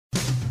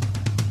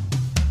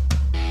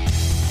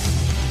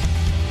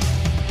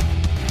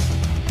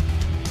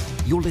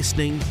You're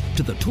listening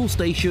to the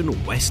Toolstation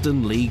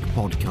Western League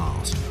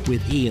podcast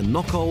with Ian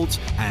Knockholds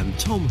and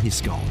Tom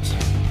Hiscott.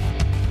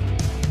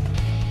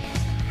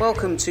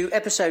 Welcome to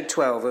episode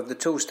 12 of the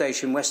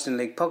Toolstation Western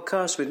League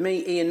podcast with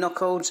me, Ian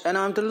Knockholds, and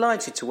I'm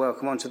delighted to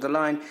welcome onto the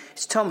line.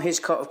 It's Tom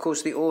Hiscott, of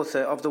course, the author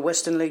of the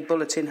Western League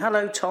Bulletin.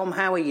 Hello, Tom.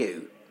 How are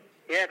you?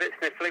 Yeah, a bit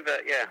sniffly,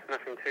 but yeah,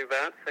 nothing too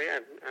bad. So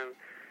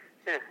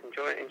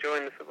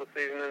enjoying the football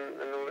season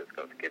and all it's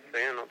got to give. So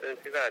yeah, not doing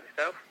too bad.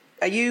 Yourself?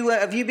 Are you?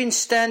 Have you been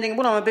standing?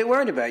 Well, I'm a bit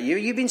worried about you.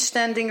 You've been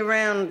standing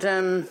around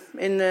in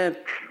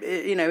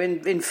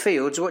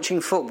fields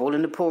watching football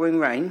in the pouring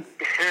rain.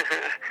 I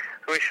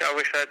wish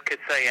I could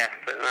say yes,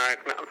 but no,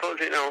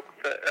 unfortunately not.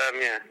 But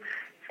yeah,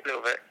 it's a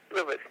little bit,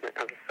 as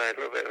I say, a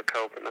little bit of a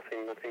cold, but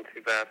nothing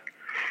too bad.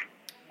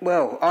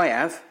 Well, I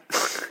have.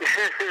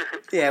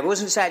 Yeah, it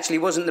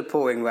wasn't the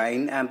pouring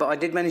rain, but I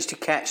did manage to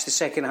catch the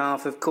second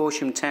half of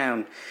Corsham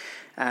Town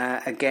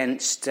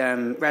against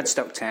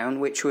Radstock Town,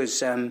 which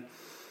was, of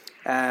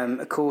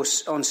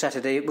course, on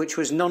Saturday, which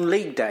was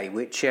non-league day,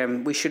 which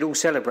we should all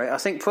celebrate. I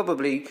think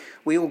probably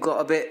we all got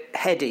a bit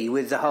heady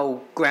with the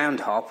whole ground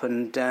hop,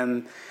 and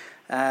they're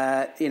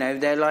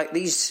like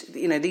these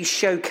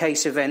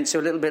showcase events are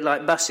a little bit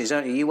like buses,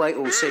 aren't you? You wait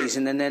all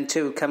season and then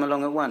two come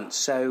along at once.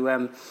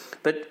 So,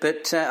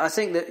 but I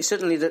think that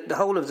certainly the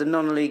whole of the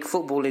non-league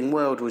footballing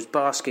world was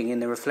basking in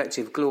the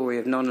reflective glory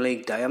of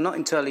non-league day. I'm not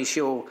entirely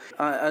sure,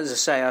 as I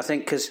say, I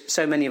think because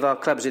so many of our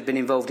clubs had been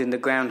involved in the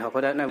ground hop,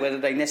 I don't know whether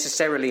they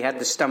necessarily had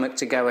the stomach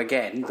to go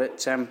again.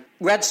 But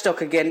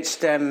Radstock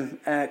against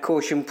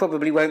Corsham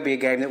probably won't be a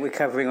game that we're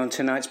covering on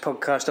tonight's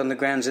podcast on the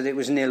grounds that it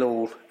was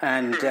 0-0,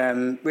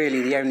 and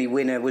really the only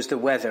winner was the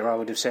weather. I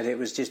would have said it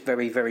was just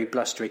very, very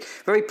blustery.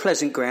 Very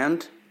pleasant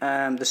ground,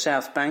 the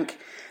South Bank,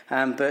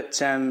 but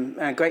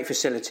great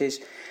facilities.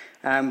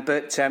 Not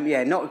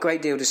a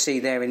great deal to see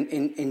there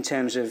in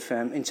terms of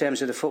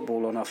the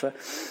football on offer.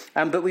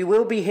 But we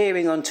will be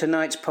hearing on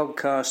tonight's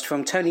podcast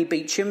from Tony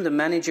Beecham, the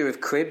manager of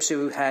Cribs,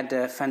 who had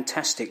a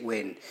fantastic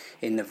win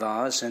in the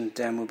Vase, and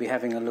we'll be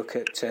having a look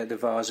at the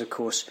Vase, of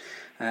course,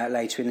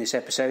 later in this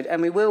episode.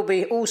 And we will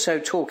be also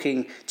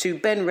talking to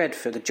Ben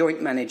Redford, the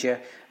joint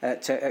manager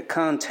at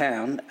Calne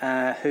Town,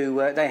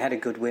 who they had a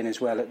good win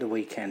as well at the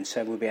weekend.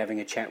 So we'll be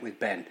having a chat with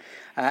Ben.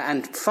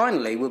 And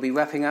finally, we'll be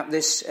wrapping up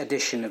this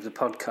edition of the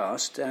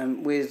podcast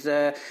with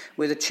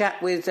a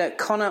chat with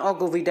Connor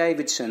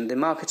Ogilvie-Davidson, the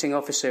marketing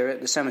officer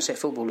at the Somerset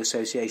Football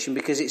Association,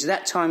 because it's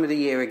that time of the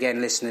year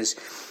again, listeners.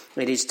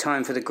 It is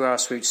time for the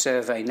grassroots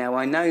survey. Now,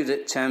 I know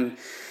that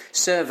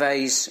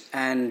surveys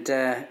and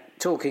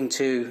talking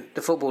to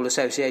the Football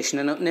Association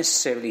are not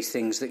necessarily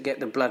things that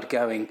get the blood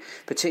going,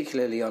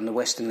 particularly on the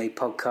Western League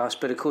podcast.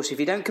 But of course, if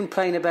you don't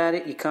complain about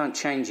it, you can't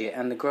change it.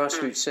 And the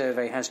grassroots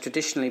survey has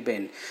traditionally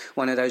been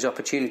one of those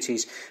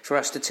opportunities for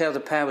us to tell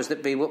the powers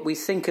that be what we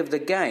think of the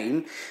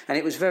game. And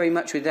it was very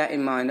much with that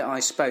in mind that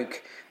I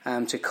spoke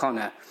to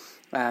Connor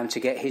to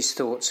get his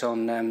thoughts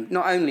on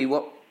not only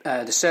what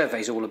the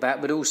survey's all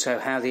about, but also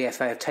how the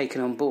FA have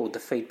taken on board the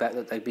feedback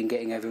that they've been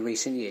getting over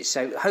recent years.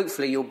 So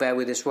hopefully you'll bear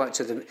with us right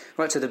to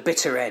the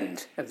bitter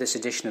end of this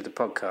edition of the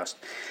podcast.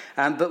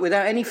 But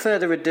without any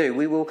further ado,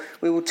 we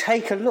will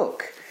take a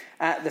look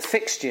at the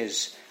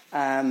fixtures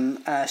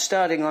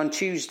starting on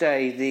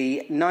Tuesday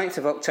the 9th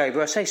of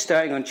October. I say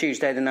starting on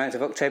Tuesday the 9th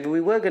of October.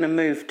 We were going to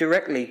move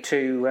directly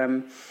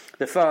to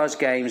the Vase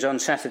games on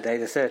Saturday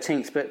the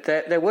 13th, but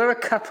there were a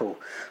couple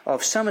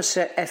of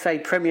Somerset FA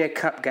Premier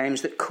Cup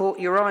games that caught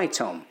your eye,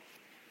 Tom.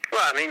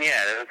 Well, I mean,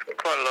 yeah, there was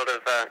quite a lot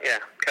of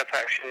cup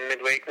action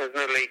midweek. There was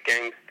no league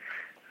games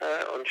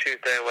on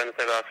Tuesday or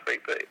Wednesday last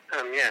week, but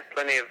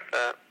plenty of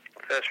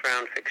first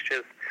round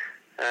fixtures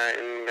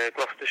in the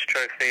Gloucestershire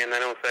Trophy, and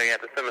then also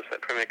the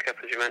Somerset Premier Cup,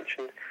 as you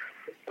mentioned.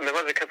 And there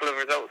was a couple of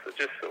results that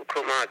just sort of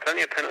caught my eye.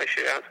 Plenty of penalty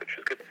shootouts, which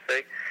was good to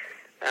see.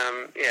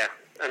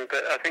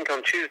 But I think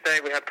on Tuesday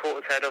we had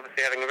Portishead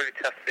obviously having a really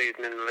tough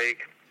season in the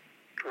league,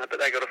 but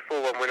they got a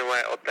 4-1 win away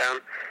at Odddown,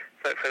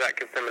 so hopefully that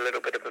gives them a little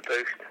bit of a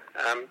boost.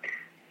 On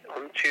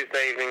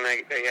Tuesday evening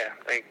they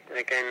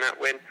gained that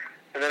win,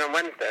 and then on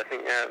Wednesday I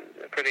think a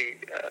pretty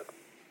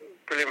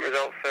brilliant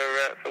result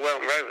for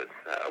Welton Rovers,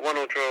 a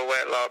 1-1 draw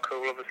away at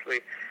Larkhall,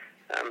 obviously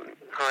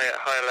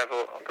higher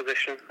level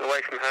opposition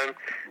away from home,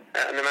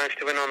 and they managed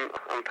to win on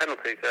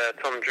penalties.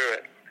 Tom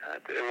Druitt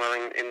doing well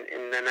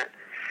in the net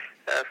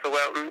for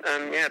Welton,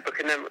 and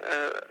booking them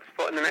a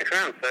spot in the next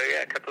round. So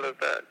a couple of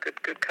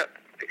good cup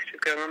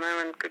fixtures going on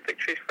there, and good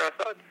victories for our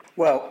side.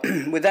 Well,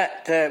 with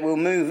that, we'll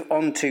move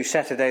on to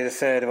Saturday the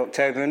 3rd of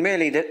October, and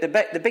really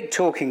the big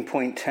talking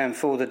point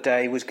for the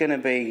day was going to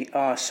be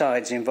our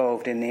sides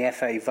involved in the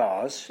FA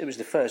Vase. It was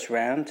the first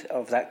round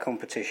of that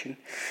competition,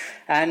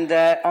 and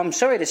I'm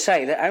sorry to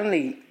say that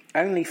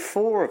only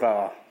 4 of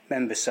our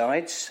member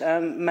sides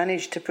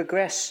managed to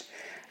progress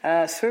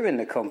through in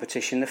the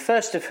competition, the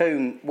first of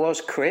whom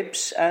was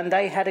Cribs, and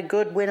they had a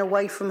good win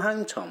away from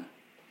home, Tom.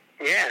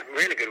 Yeah,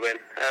 really good win.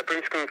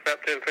 Brimscombe Club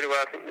doing pretty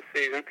well, I think, this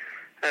season.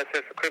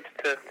 So for Cribs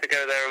to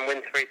go there and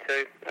win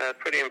 3-2,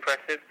 pretty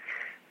impressive.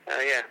 So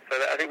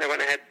I think they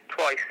went ahead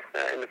twice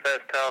in the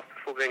first half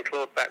before being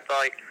clawed back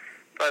by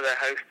by their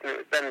host, and it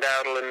was Ben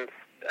Dowdle and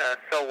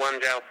Sol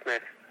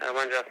Wanjal-Smith.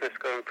 Wanjal-Smith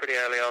scoring pretty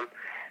early on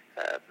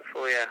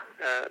before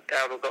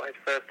Dowdle got his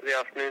first of the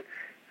afternoon.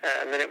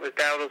 And then it was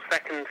Dowdle's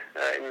second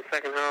in the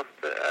second half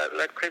that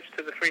led Cribs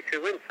to the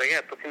 3-2 win. So,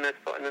 booking their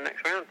spot in the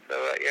next round. So,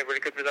 really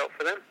good result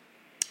for them.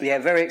 Yeah,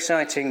 very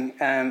exciting,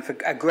 for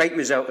a great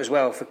result as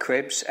well for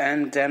Cribs,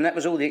 and that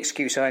was all the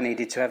excuse I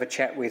needed to have a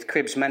chat with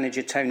Cribs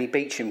manager Tony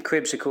Beecham.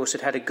 Cribs, of course,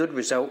 had a good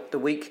result the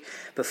week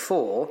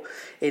before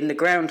in the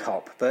ground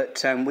hop,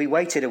 but we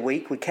waited a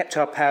week, we kept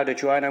our powder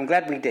dry, and I'm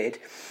glad we did.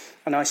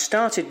 And I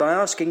started by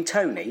asking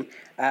Tony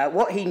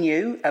what he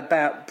knew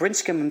about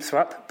Brinscombe and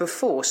Thrupp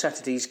before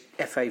Saturday's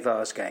FA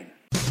Vase game.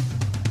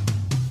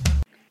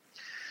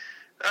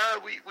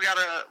 We had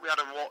a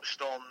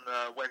watched on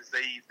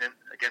Wednesday evening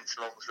against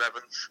Longs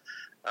Levens,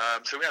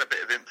 so we had a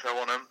bit of info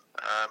on them,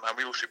 and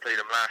we also played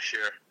them last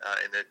year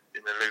in the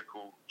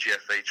local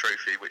GFA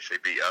Trophy, which they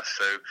beat us.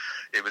 So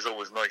it was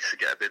always nice to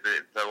get a bit of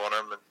info on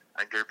them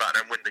and go back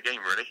there and win the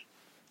game. Really,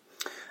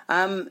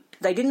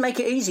 they didn't make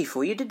it easy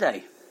for you, did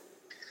they?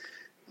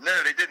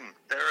 No, they didn't.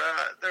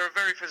 They're a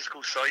very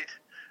physical side.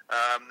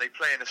 They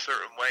play in a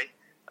certain way,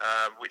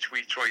 which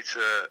we try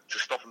to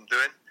stop them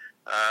doing.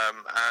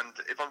 And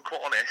if I'm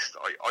quite honest,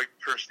 I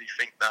personally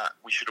think that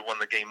we should have won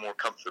the game more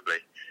comfortably.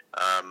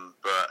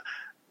 But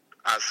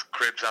as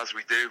Cribs, as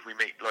we do, we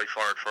make life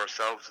hard for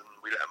ourselves, and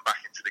we let them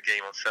back into the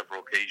game on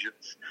several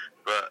occasions.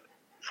 But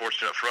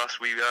fortunate for us,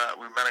 we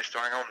managed to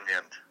hang on in the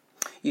end.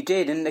 You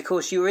did, and of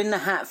course you were in the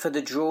hat for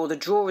the draw. The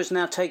draw has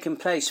now taken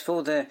place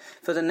for the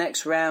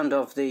next round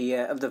of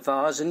the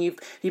Vase, and you've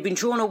been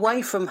drawn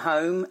away from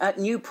home at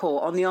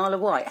Newport on the Isle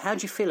of Wight. How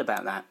do you feel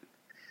about that?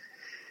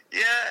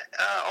 Yeah,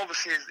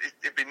 obviously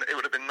it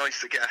would have been nice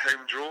to get a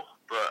home draw,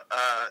 but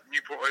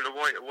Newport Isle of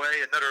Wight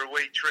away, another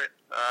away trip,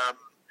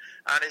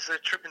 and it's a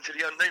trip into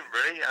the unknown,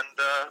 really, and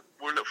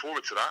we'll look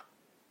forward to that.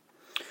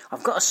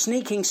 I've got a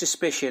sneaking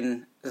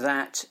suspicion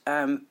that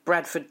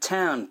Bradford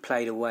Town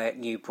played away at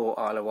Newport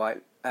Isle of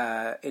Wight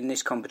in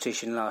this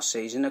competition last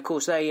season. Of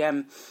course, they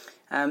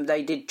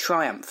did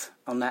triumph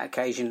on that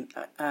occasion.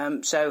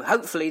 So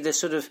hopefully, there's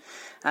sort of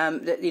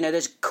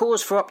there's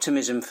cause for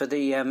optimism for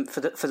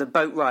the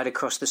boat ride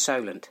across the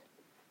Solent.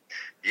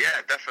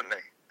 Yeah,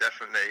 definitely.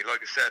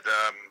 Like I said,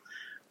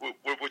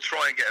 we'll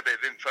try and get a bit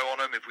of info on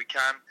them if we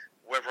can.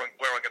 Where I'm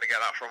going to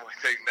get that from, I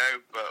don't know,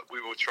 but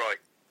we will try.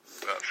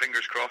 But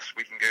fingers crossed,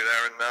 we can go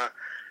there and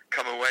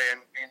come away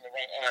and be in the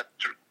right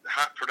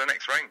hat for the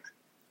next round.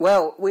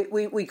 Well,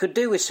 we could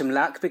do with some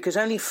luck because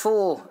only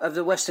 4 of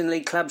the Western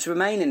League clubs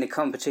remain in the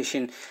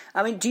competition.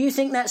 I mean, do you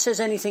think that says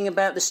anything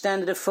about the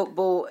standard of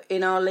football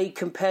in our league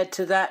compared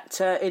to that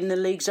in the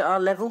leagues at our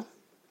level?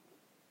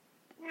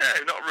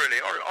 No, not really.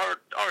 Our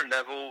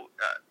level,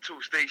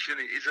 Tool Station,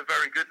 is a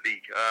very good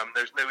league.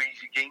 There's no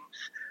easy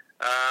games.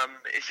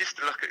 It's just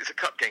the luck. It's a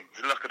cup game.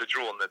 It's the luck of the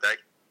draw on the day.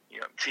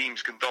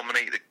 Teams can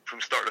dominate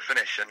from start to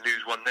finish and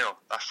lose 1-0.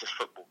 That's just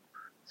football.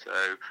 So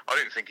I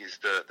don't think it's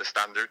the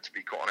standard, to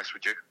be quite honest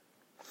with you.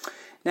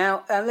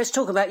 Now, let's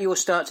talk about your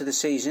start to the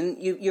season.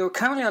 You're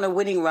currently on a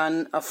winning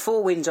run of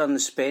 4 wins on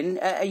the spin.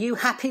 Are you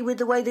happy with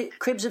the way that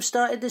Cribs have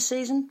started this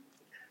season?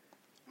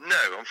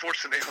 No,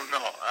 unfortunately I'm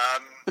not.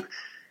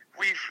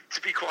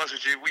 To be quite honest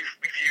with you,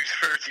 we've used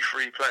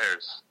 33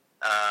 players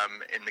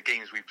in the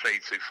games we've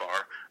played so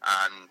far,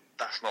 and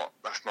that's not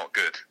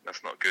good.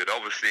 That's not good.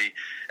 Obviously,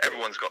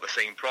 everyone's got the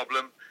same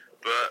problem,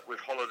 but with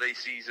holiday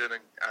season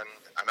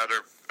and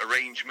other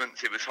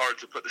arrangements, it was hard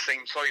to put the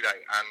same side out.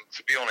 And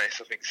to be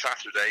honest, I think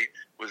Saturday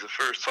was the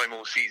first time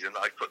all season that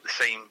I put the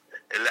same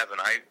 11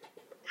 out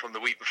from the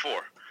week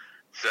before.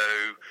 So,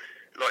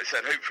 like I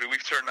said, hopefully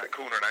we've turned that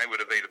corner now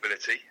with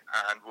availability,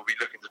 and we'll be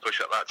looking to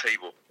push up that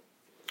table.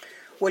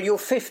 Well, you're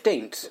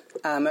 15th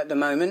at the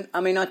moment.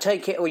 I mean, I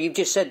take it, or you've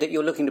just said that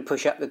you're looking to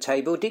push up the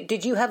table.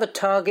 Did you have a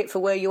target for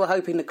where you were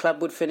hoping the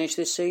club would finish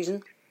this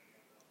season?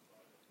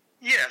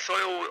 Yes,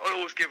 I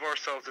always give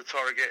ourselves a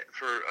target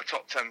for a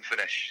top 10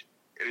 finish.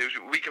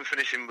 We can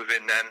finish in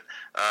within then.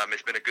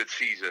 It's been a good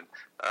season.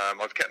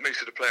 I've kept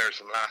most of the players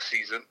from last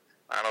season,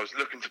 and I was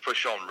looking to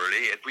push on,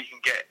 really. If we can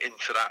get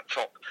into that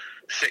top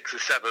 6 or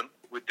 7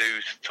 with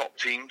those top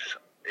teams,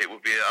 it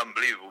would be an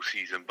unbelievable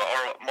season. But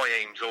my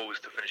aim is always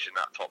to finish in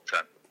that top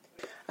 10.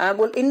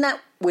 Well, in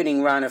that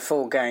winning run of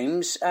 4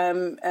 games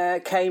came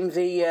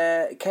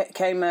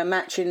a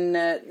match in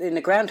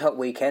the Groundhog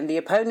weekend. The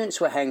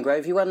opponents were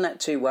Hengrove. You won that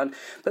 2-1.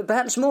 But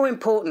perhaps more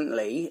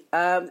importantly,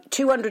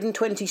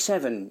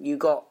 227 you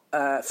got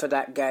for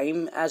that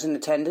game as an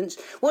attendance.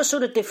 What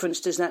sort of difference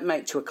does that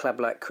make to a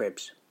club like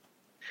Cribs?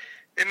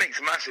 It makes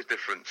a massive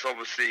difference.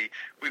 Obviously,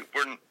 we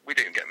don't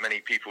get many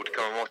people to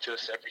come and watch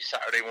us every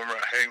Saturday when we're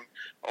at home.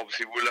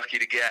 Obviously, we're lucky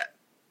to get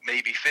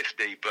maybe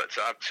 50, but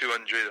to have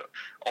 200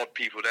 odd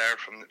people there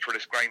for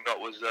this ground, that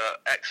was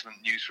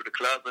excellent news for the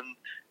club, and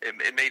it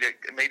made it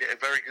a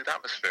very good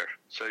atmosphere.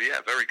 So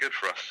yeah, very good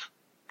for us.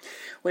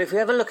 Well, if we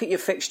have a look at your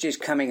fixtures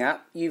coming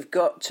up, you've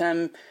got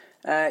Shepton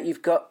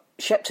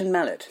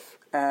Mallet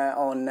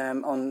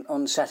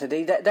on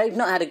Saturday. They've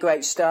not had a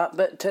great start,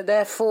 but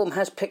their form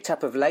has picked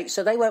up of late,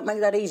 so they won't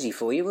make that easy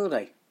for you, will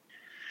they?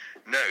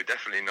 No,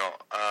 definitely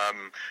not.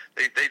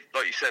 They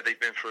like you said, they've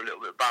been through a little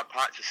bit of bad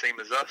patch, the same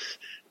as us.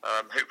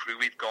 Hopefully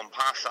we've gone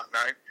past that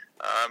now.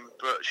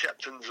 But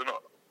Shepton's a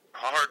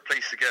hard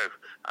place to go,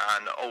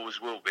 and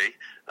always will be.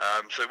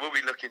 So we'll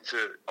be looking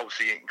to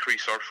obviously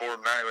increase our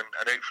form now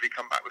and hopefully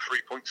come back with 3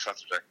 points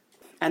Saturday.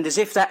 And as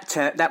if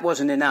that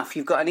wasn't enough,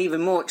 you've got an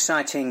even more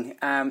exciting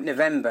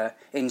November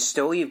in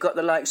store. You've got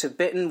the likes of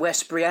Bitton,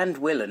 Westbury, and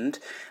Willand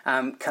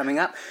coming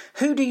up.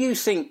 Who do you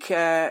think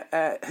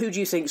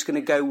is going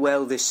to go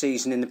well this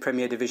season in the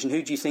Premier Division?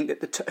 Who do you think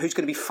who's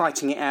going to be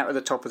fighting it out at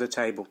the top of the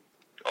table?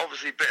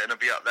 Obviously, Bitton will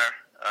be up there.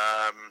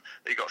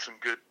 They got some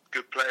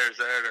good players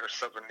there. They're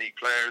Southern League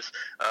players.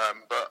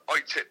 But I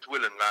tipped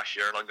Willand last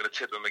year, and I'm going to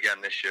tip them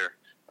again this year.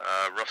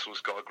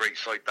 Russell's got a great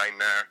side down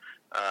there.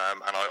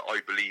 And I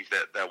believe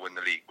that they'll win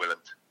the league,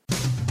 Willand.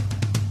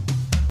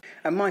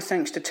 And my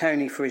thanks to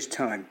Tony for his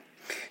time.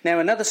 Now,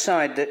 another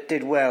side that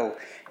did well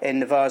in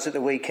the Vars at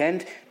the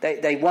weekend,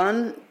 they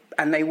won,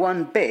 and they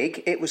won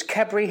big. It was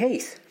Cadbury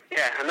Heath.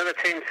 Yeah, another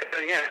team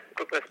to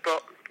got their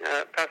spot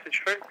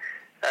passage through.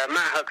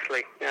 Matt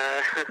Huxley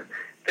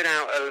been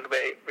out a little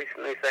bit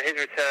recently, so his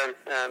return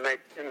made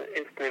an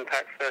instant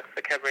impact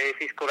for Cadbury Heath.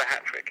 He scored a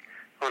hat-trick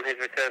on his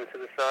return to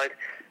the side.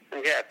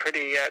 And yeah,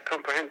 pretty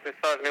comprehensive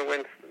 5-0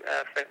 win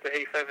for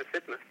Heath over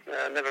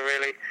Sidmouth. Never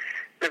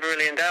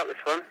really in doubt this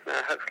one.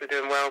 Huxley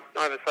doing well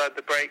either side of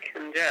the break,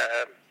 and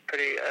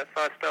pretty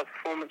 5-star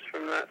performance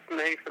from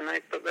the Heath, and they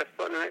booked their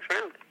spot in the next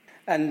round.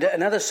 And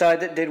another side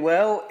that did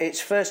well,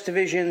 it's First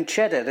Division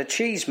Cheddar, the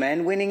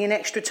Cheesemen, winning in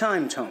extra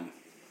time, Tom.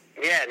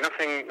 Yeah,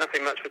 nothing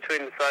much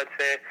between the sides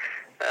here.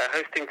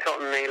 Hosting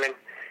Totton Kneeling,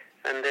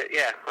 and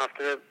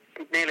after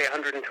nearly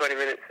 120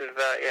 minutes of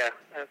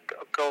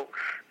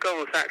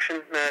goalless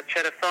action,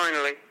 Cheddar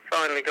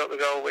finally got the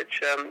goal, which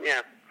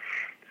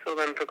saw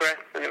them progress,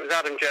 and it was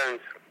Adam Jones,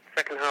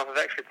 second half of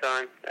extra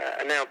time,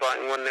 a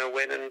nail-biting 1-0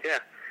 win, and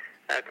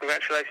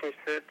congratulations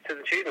to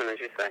the Cheesemen, as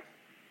you say.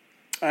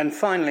 And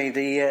finally,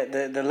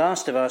 the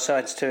last of our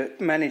sides to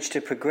manage to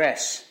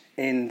progress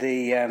in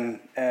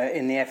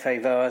the FA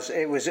Vars.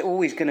 It was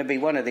always going to be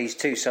one of these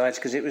two sides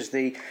because it was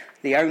the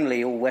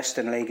only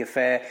All-Western League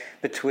affair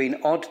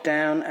between Odd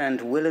Down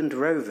and Willand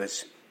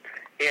Rovers.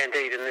 Yeah,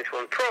 indeed, and this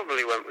one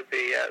probably went with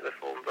the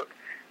form book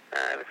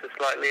ever so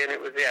slightly, and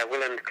it was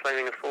Willand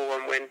claiming a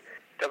 4-1 win,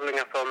 doubling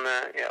up on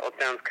Odd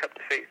Down's cup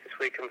defeats this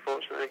week,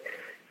 unfortunately.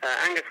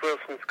 Angus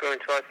Wilson scoring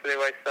twice for the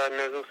away side, and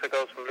there was also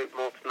goals from Luke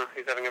Mortimer,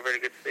 who's having a really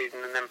good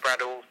season, and then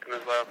Brad Alston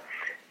as well.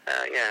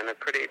 And a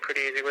pretty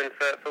easy win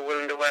for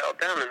Willand away at Odd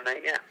Down, and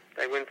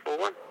they win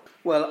 4-1.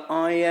 Well,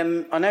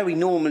 I know we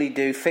normally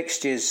do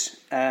fixtures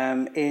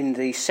in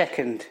the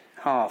second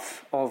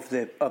half of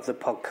the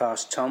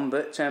podcast, Tom,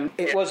 but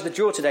it was the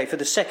draw today for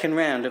the second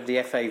round of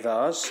the FA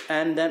Vars,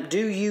 and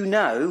do you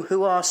know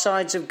who our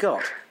sides have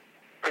got?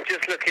 I'm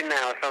just looking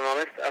now, if I'm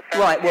honest.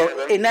 Right,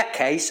 well, in that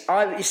case,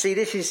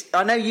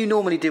 I know you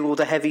normally do all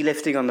the heavy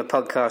lifting on the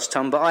podcast,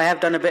 Tom, but I have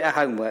done a bit of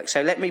homework,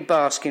 so let me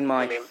bask in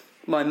my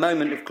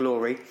moment of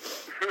glory.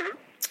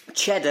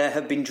 Cheddar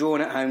have been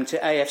drawn at home to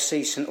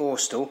AFC St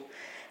Austell,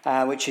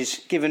 which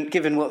is,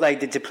 given what they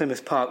did to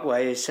Plymouth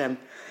Parkway, is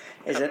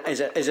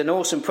an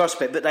awesome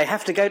prospect. But they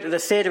have to go to the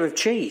Theatre of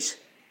Cheese,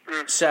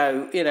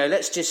 so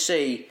let's just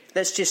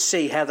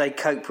see how they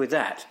cope with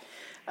that.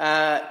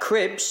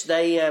 Cribs,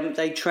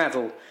 they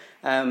travel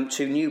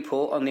to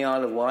Newport on the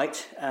Isle of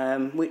Wight,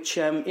 which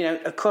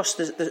across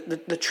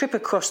the trip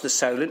across the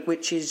Solent,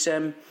 which is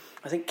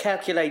I think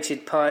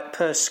calculated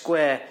per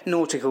square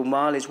nautical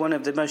mile, is one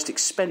of the most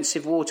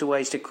expensive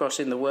waterways to cross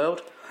in the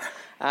world.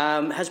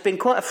 Has been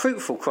quite a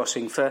fruitful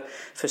crossing for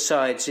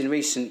sides in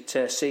recent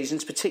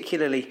seasons,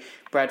 particularly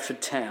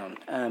Bradford Town.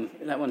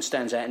 That one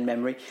stands out in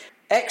memory.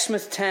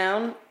 Exmouth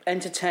Town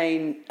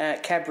entertain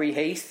Cadbury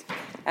Heath.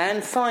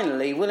 And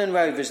finally, Willand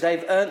Rovers,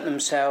 they've earned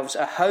themselves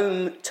a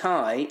home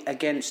tie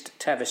against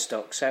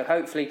Tavistock. So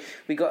hopefully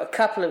we've got a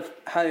couple of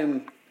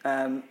home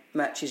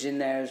matches in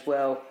there as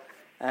well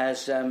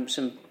as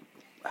some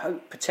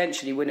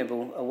potentially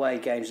winnable away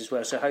games as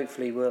well. So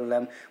hopefully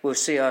we'll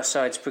see our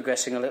sides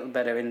progressing a little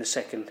better in the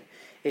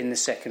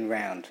second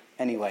round.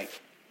 Anyway,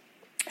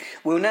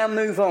 we'll now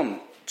move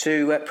on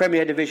to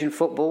Premier Division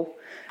football,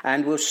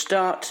 and we'll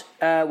start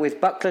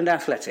with Buckland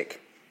Athletic.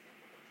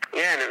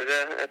 Yeah, and it was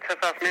a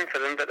tough afternoon for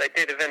them, but they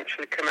did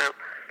eventually come out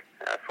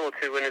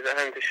 4-2 winners at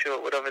home to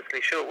Shortwood.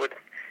 Obviously, Shortwood,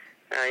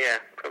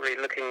 probably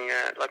looking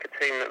like a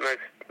team that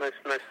most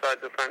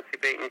sides will fancy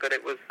beating, but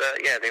it was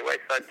the away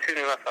side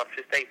 2-0 up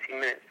after just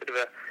 18 minutes. Bit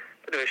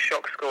of a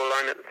shock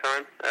scoreline at the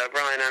time.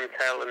 Ryan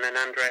Antel and then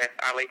Andrea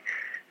Ali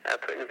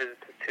putting visitors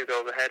 2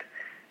 goals ahead.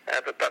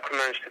 But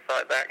Buckland managed to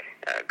fight back.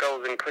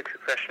 Goals in quick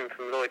succession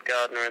from Lloyd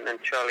Gardner, and then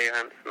Charlie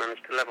Johansson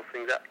managed to level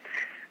things up.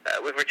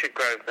 With Richard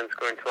Grove then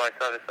scoring twice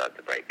either side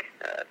the break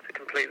to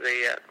complete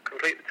the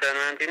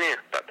turnaround in here.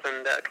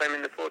 Buckland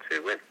claiming the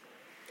 4-2 win.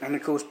 And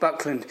of course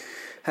Buckland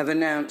have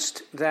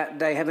announced that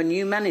they have a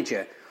new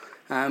manager.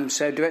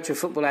 So Director of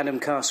Football Adam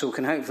Castle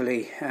can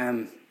hopefully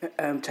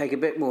take a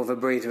bit more of a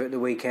breather at the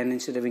weekend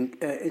instead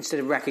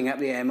of racking up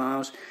the air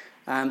miles.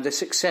 The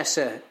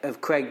successor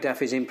of Craig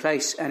Duff is in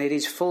place, and it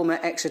is former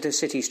Exeter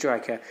City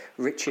striker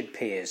Richard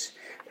Pears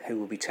who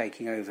will be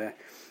taking over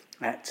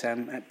at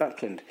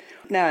Buckland.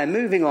 Now,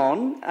 moving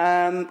on,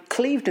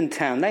 Clevedon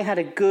Town, they had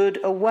a good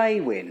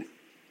away win.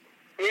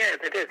 Yeah,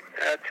 they did.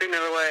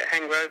 2-0 away at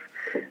Hengrove.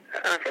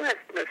 I think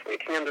they're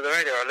sneaking under the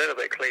radar a little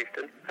bit,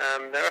 Clevedon.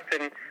 They're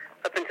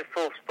up into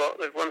fourth spot.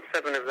 They've won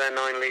 7 of their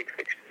 9 league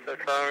fixtures so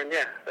far, and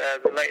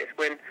the latest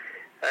win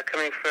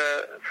coming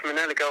from an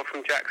early goal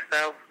from Jack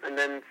Stell, and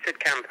then Sid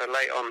Camper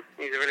late on.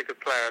 He's a really good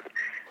player,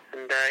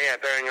 and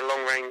bearing a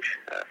long-range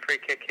free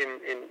kick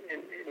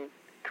in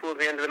towards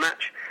the end of the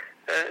match,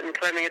 and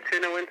claiming a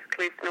 2-0 win for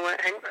Clevedon away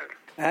at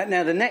Hengrove.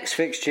 Now, the next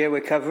fixture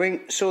we're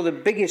covering saw the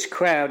biggest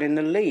crowd in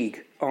the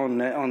league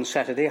on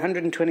Saturday.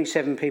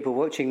 127 people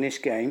watching this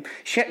game.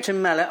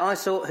 Shepton Mallet, I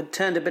thought, had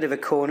turned a bit of a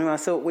corner. I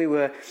thought we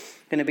were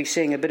going to be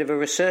seeing a bit of a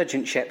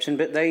resurgent Shepton,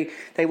 but they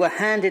were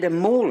handed a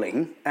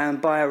mauling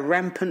by a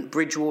rampant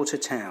Bridgewater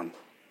Town.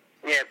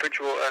 Yeah,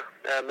 Bridgewater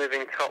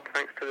moving top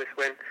thanks to this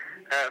win.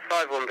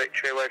 5-1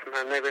 victory away from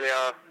home. They really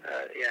are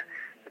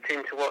the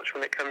team to watch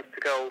when it comes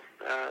to goals.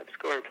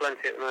 Scoring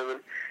plenty at the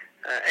moment.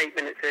 8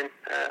 minutes in,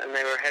 and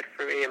they were ahead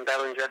through Ian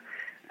Bellinger.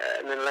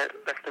 And then less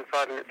than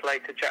 5 minutes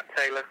later, Jack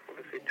Taylor,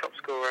 obviously top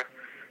scorer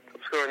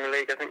in the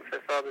league, I think, so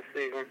far this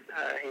season.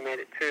 He made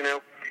it 2-0.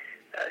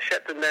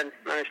 Shepton then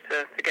managed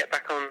to get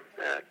back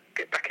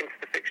into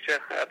the fixture,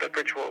 but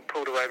Bridgewater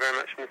pulled away very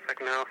much in the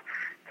second half.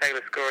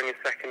 Taylor scoring his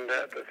second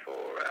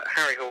before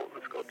Harry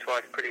Horton scored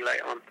twice pretty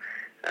late on.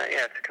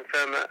 To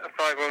confirm a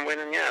 5-1 win,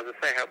 and as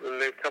I say, help them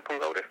move top on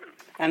goal difference.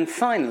 And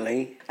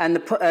finally,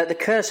 the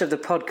curse of the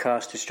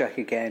podcast has struck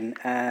again.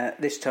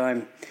 This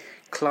time,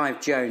 Clive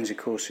Jones, of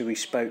course, who we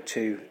spoke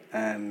to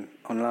on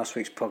last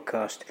week's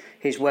podcast,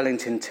 his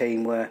Wellington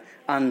team were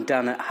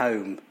undone at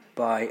home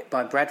by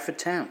Bradford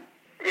Town.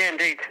 Yeah,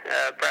 indeed.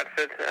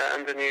 Bradford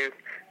under new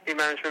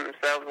management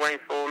themselves. Wayne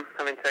Thorne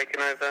having taken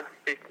over.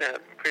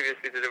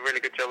 Previously did a really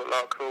good job at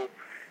Larkhall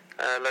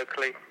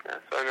locally,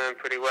 so I know him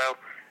pretty well.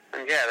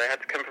 And they had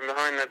to come from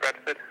behind there,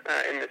 Bradford,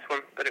 in this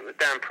one. But it was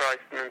Dan Price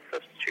and then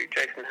substitute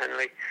Jason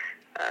Henley,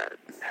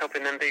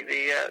 helping them beat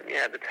the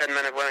 10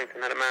 men of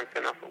Wellington. Had a man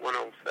sent off at 1-0.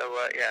 So,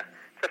 it's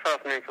a tough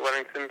afternoon for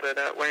Wellington,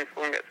 but Wayne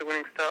Thorne gets a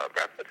winning start at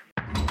Bradford.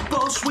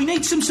 Boss, we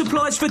need some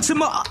supplies for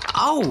tomorrow.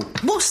 Oh,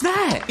 what's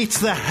that? It's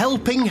the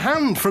Helping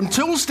Hand from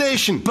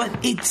Toolstation. But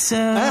it's,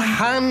 A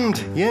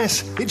hand,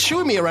 yes. It's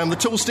showing me around the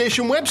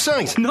Toolstation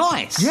website.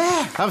 Nice.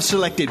 Yeah, I've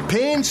selected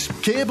paints,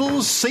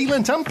 cables,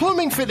 sealant and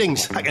plumbing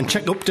fittings. I can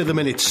check up to the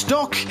minute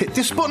stock, hit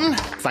this button,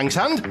 thanks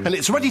hand, and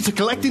it's ready to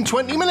collect in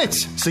 20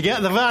 minutes. So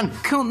get the van.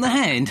 Can't the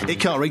hand? It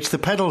can't reach the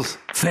pedals.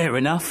 Fair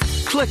enough.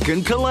 Click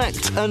and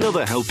collect.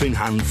 Another helping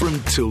hand from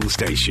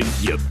Toolstation.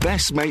 Your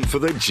best mate for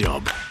the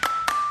job.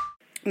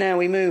 Now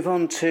we move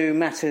on to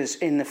matters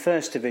in the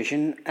First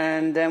Division,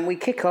 and we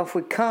kick off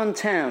with Calne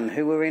Town,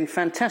 who were in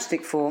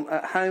fantastic form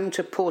at home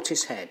to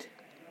Portishead.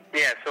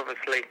 Yes,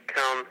 obviously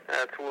Calne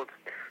towards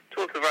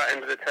the right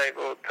end of the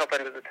table, top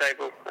end of the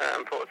table,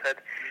 and Portishead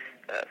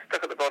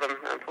stuck at the bottom,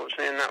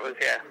 unfortunately, and that was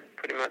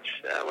pretty much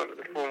went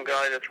with the form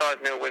guide. A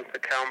 5-0 win for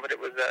Calne, but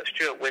it was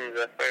Stuart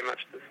Windsor very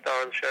much the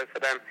star of the show for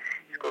them.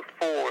 He scored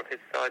 4 of his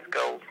side's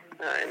goals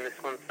in this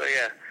one, so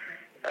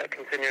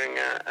continuing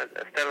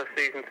a stellar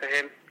season for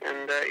him,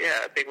 and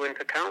a big win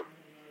for Calne.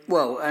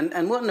 Well,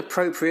 and what an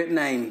appropriate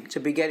name to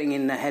be getting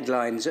in the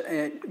headlines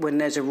when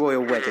there's a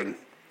royal wedding.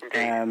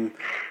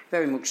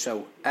 Very much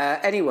so.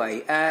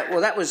 Anyway,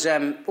 that was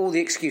all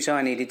the excuse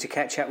I needed to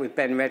catch up with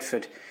Ben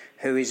Redford,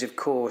 who is, of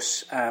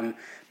course,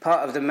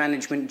 part of the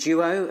management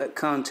duo at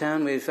Calne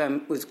Town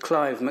with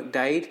Clive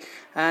McDade.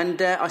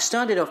 And I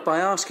started off by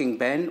asking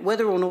Ben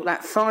whether or not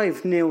that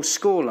 5-0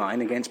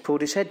 scoreline against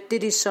Portishead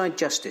did his side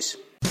justice.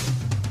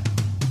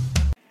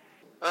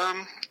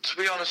 To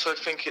be honest, I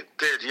think it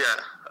did, yeah.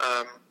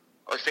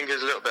 I think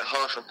it's a little bit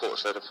harsh on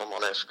Portishead, if I'm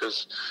honest,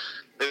 because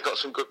they've got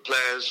some good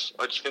players.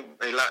 I just think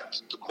they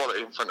lacked the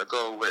quality in front of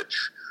goal,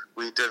 which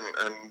we didn't,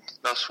 and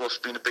that's what's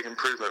been a big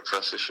improvement for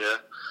us this year.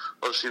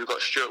 Obviously, we've got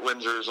Stuart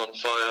Windsor who's on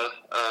fire,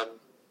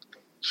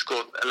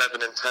 scored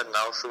 11 and 10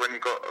 now, so when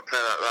you've got a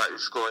player like that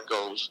who's scoring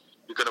goals,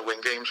 you're going to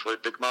win games by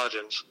big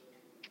margins.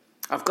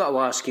 I've got to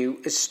ask you,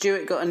 has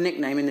Stuart got a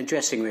nickname in the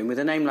dressing room? With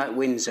a name like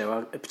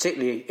Windsor,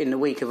 particularly in the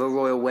week of a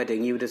royal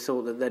wedding, you would have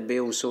thought that there'd be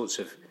all sorts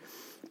of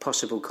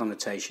possible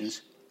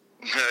connotations.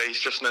 Yeah, he's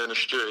just known as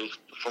Stewie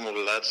from all the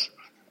lads.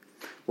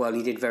 Well,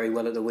 he did very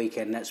well at the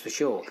weekend, that's for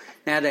sure.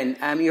 Now then,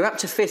 you're up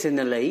to 5th in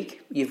the league.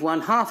 You've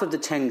won half of the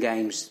 10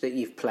 games that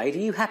you've played. Are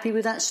you happy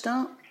with that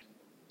start?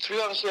 To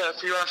be honest,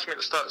 if you asked me at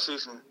the start of the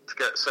season to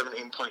get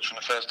 17 points from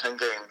the first 10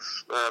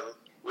 games,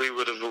 we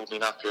would have all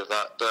been happy with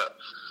that, but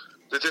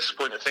the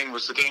disappointing thing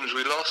was the games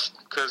we lost,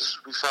 because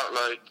we felt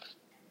like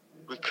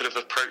we could have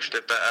approached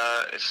it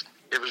better.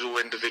 It was all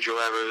individual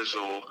errors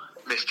or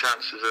missed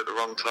chances at the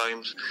wrong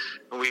times,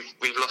 and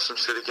we've lost some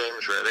silly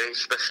games really,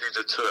 especially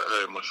the 2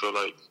 at home. I feel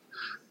like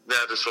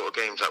they're the sort of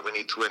games that we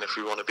need to win if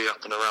we want to be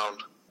up and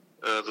around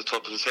the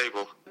top of the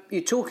table.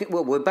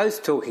 We're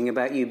both talking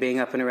about you being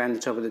up and around the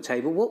top of the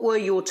table. What were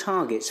your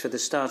targets for the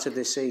start of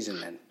this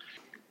season then?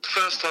 The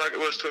first target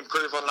was to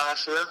improve on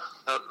last year.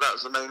 That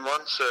was the main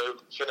one. So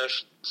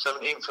finished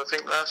 17th, I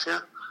think, last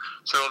year.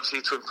 So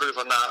obviously to improve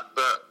on that.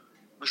 But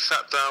we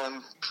sat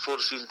down before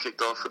the season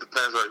kicked off with the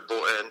players that we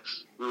brought in.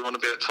 We want to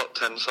be a top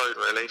 10 side,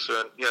 really.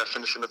 So,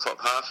 finish in the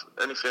top half.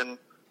 Anything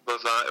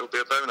above that, it will be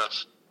a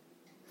bonus.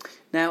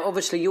 Now,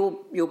 obviously,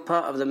 you're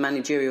part of the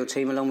managerial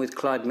team along with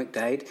Clyde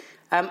McDade.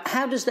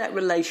 How does that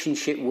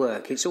relationship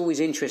work? It's always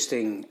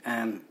interesting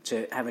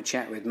to have a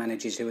chat with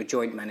managers who are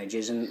joint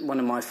managers, and one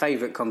of my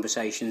favourite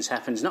conversations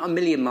happens not a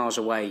million miles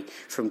away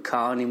from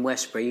Carn in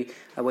Westbury,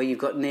 where you've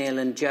got Neil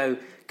and Joe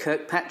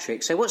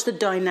Kirkpatrick. So what's the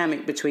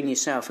dynamic between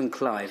yourself and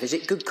Clive? Is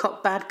it good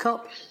cop, bad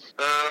cop?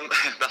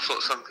 That's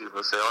what some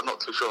people say. I'm not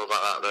too sure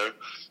about that,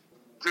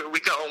 though. We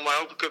get on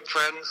well, we're good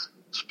friends,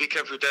 speak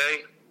every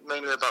day,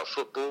 mainly about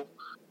football.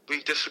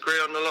 We disagree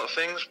on a lot of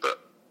things, but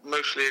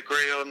mostly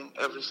agree on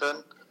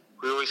everything.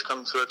 We always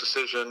come to a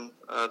decision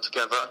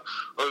together.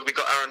 We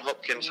got Aaron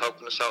Hopkins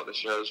helping us out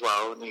this year as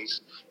well, and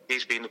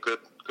he's been a good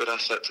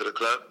asset to the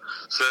club.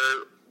 So,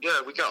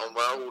 we get on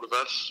well, all of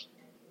us.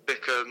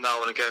 Bicker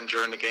now and again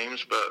during the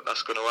games, but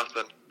that's going to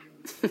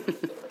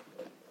happen.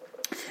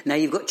 Now,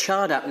 you've got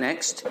Chard up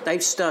next.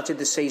 They've started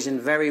the season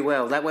very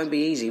well. That won't be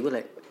easy, will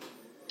it?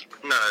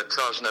 No,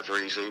 Chard's never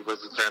easy,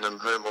 whether playing them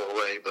home or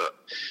away, but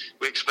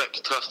we expect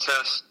a tough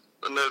test.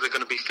 I know they're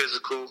going to be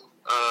physical,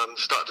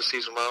 start the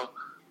season well.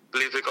 I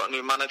believe they've got a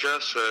new manager,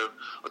 so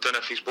I don't know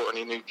if he's brought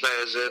any new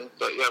players in,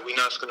 but we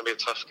know it's going to be a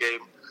tough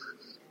game.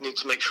 Need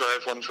to make sure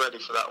everyone's ready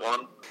for that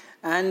one.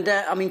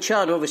 And,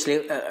 Chard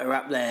obviously are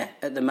up there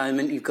at the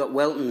moment. You've got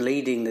Welton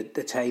leading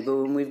the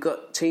table, and we've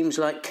got teams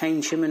like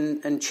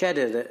Keynsham and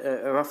Cheddar that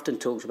are often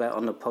talked about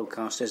on the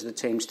podcast as the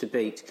teams to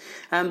beat.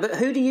 But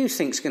who do you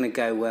think's going to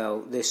go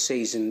well this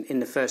season in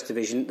the First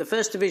Division? The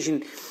First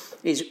Division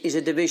is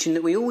a division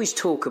that we always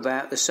talk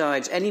about, the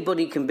sides.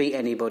 Anybody can beat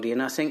anybody,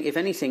 and I think, if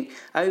anything,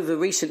 over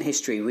recent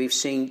history, we've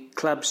seen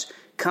clubs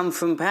come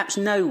from perhaps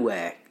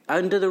nowhere,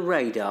 under the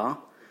radar,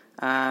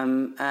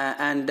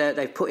 and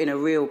they've put in a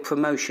real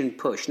promotion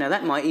push. Now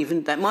that might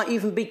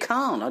even be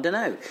Carn, I don't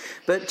know.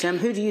 But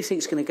who do you think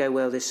is going to go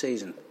well this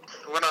season?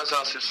 When I was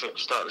asked to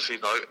start the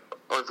season,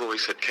 I've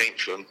always said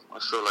Keynsham. I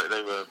feel like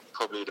they were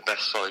probably the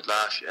best side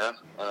last year.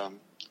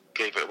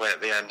 Gave it away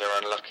at the end,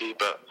 they're unlucky,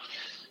 but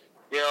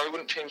I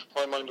wouldn't change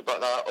my mind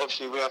about that.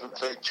 Obviously, we haven't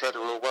played Cheddar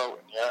or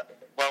Welton yet.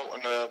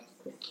 Welton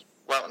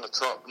are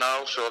top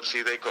now, so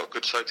obviously they've got a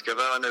good side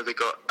together. I know they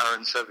got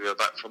Aaron Sevier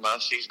back from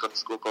us. He's going to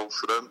score goals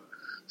for them.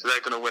 So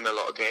they're going to win a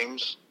lot of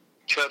games.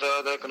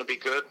 Cheddar, they're going to be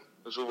good,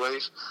 as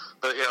always.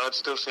 But I'd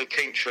still say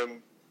Keynsham.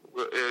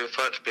 If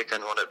I had to pick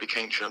anyone, it'd be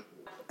Keynsham.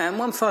 And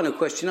one final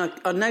question.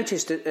 I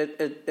noticed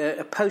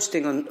a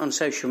posting on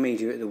social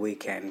media at the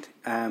weekend,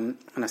 and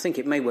I think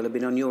it may well have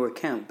been on your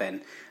account,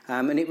 Ben,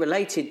 and it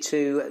related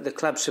to the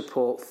club's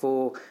support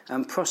for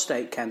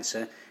prostate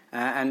cancer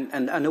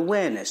and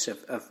awareness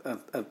of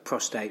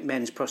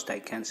men's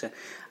prostate cancer.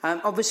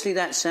 Obviously,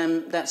 that's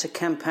a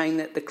campaign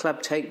that the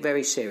club take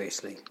very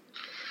seriously.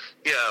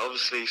 Yeah,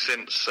 obviously,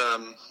 since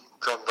John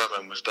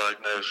Drummond was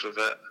diagnosed with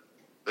it,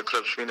 the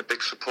club's been a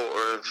big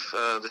supporter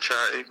of the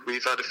charity.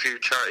 We've had a few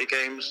charity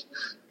games,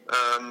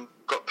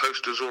 got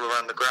posters all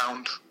around the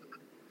ground.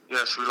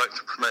 So we like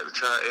to promote the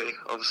charity,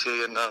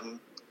 obviously,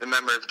 in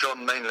memory of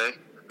John mainly.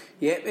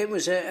 Yeah, it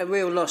was a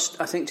real loss,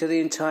 I think, to the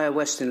entire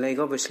Western League.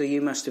 Obviously,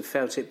 you must have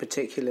felt it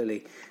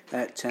particularly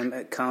at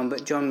Carn,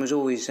 but John was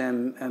always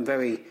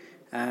very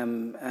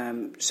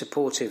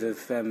supportive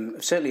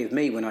of certainly of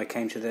me when I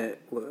came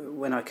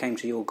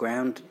to your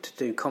ground to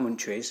do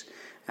commentaries.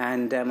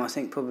 And I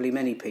think probably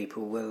many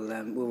people will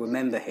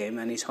remember him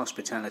and his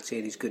hospitality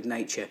and his good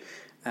nature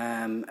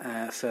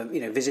for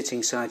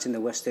visiting sides in the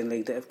Western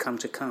League that have come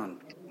to Carn.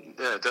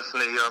 Yeah,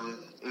 definitely.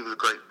 He was a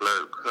great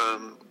bloke.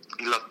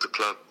 He loved the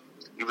club.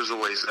 He was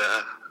always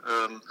there.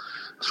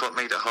 That's what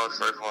made it hard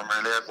for everyone,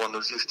 really. Everyone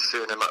was used to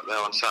seeing him up there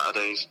on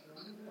Saturdays,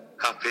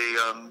 happy,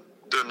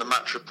 doing the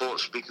match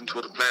reports, speaking to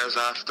all the players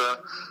after.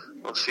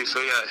 Obviously, so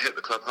it hit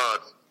the club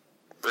hard.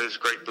 But he's a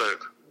great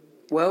bloke.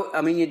 Well,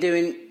 you're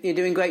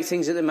doing great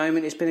things at the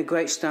moment. It's been a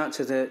great start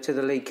to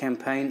the league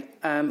campaign.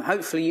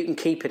 Hopefully, you can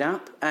keep it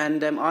up,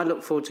 and I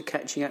look forward to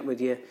catching up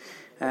with you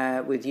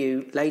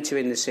later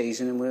in the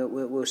season, and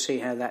we'll see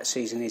how that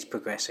season is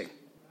progressing.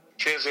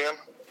 Cheers, Ian.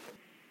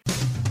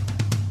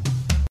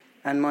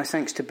 And my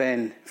thanks to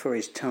Ben for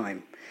his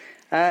time.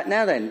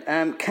 Now then,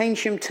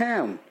 Keynsham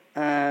Town.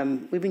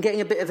 We've been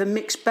getting a bit of a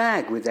mixed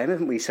bag with them,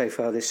 haven't we, so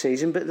far this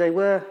season? But they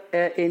were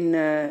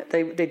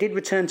they did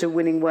return to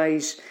winning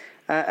ways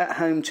at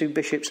home to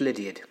Bishop's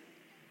Lydeard.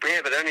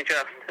 Yeah, but only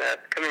just.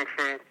 Coming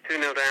from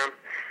 2-0 down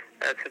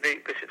to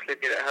beat Bishop's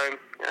Lydeard at home.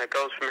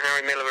 Goals from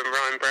Harry Miller and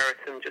Ryan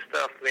Brereton just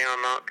after the hour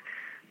mark.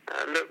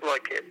 Looked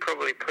like it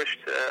probably pushed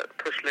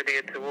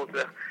Lydeard towards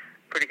a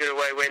pretty good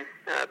away win.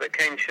 But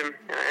Keynsham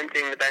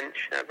emptying the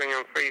bench, bringing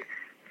on three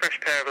fresh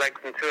pair of legs,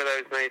 and two of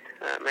those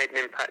made an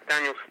impact.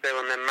 Daniel Still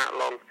and then Matt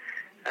Long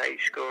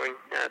each scoring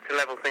to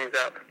level things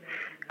up.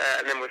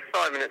 And then with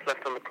 5 minutes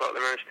left on the clock, they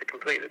managed to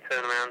complete the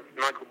turnaround.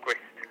 Michael Grist,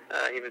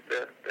 he was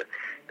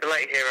the the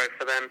late hero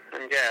for them.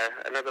 And yeah,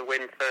 another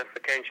win for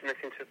Keynsham. They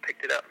seem to have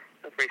picked it up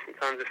of recent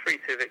times, a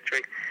 3-2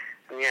 victory.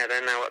 And yeah,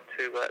 they're now up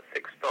to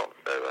 6th spot,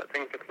 so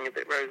things looking a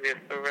bit rosier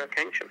for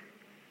Keynsham.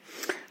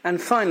 And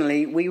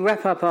finally, we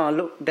wrap up our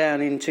look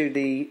down into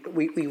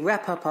we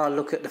wrap up our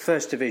look at the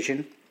First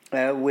Division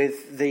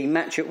with the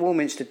match at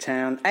Warminster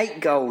Town.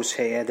 8 goals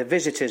here. The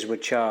visitors were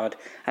Chard.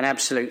 An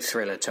absolute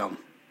thriller, Tom.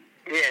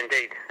 Yeah,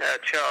 indeed.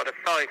 Chard,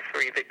 a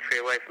 5-3 victory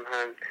away from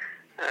home.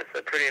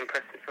 So pretty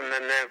impressive from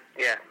them now.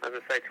 Yeah, as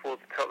I say,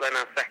 towards the top, they're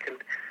now second.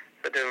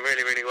 So doing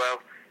really, really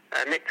well.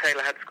 Nick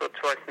Taylor had scored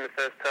twice in the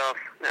first half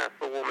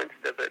for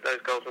Warminster, but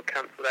those goals were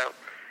cancelled out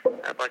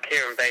by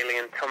Kieran Bailey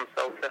and Tom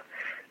Salter.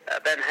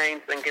 Ben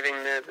Haynes then giving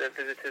the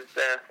visitors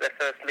their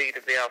first lead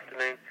of the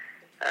afternoon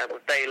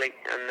with Bailey,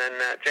 and then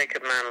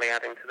Jacob Manley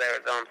adding to their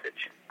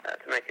advantage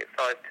to make it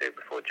 5-2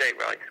 before Jake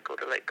Wright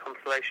scored a late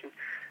consolation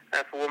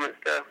for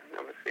Warminster.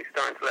 Obviously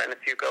starting to let in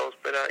a few goals,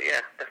 but yeah,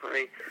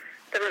 definitely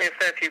a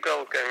fair few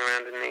goals going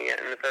around in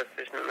the First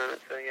Division at the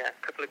moment. So yeah,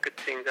 a couple of good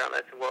teams out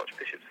there to watch.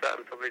 Bishop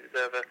Sutton probably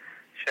deserve a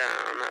shout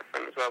out on that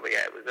front as well. But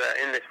yeah, it was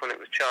in this one it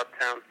was Chard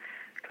Town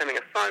claiming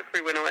a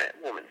 5-3 win away at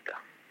Warminster.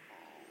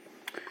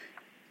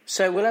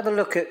 So we'll have a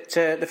look at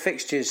the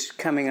fixtures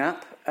coming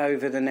up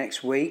over the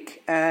next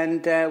week,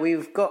 and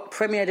we've got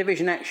Premier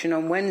Division action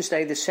on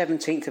Wednesday the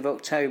 17th of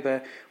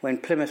October when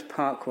Plymouth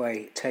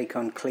Parkway take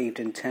on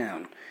Clevedon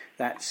Town.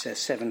 That's a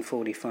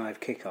 7:45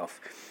 kickoff.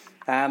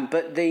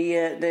 But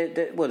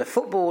the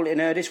football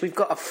in earnest, we've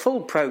got a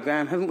full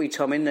programme, haven't we,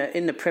 Tom, in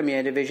the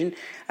Premier Division?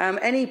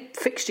 Any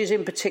fixtures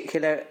in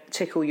particular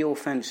tickle your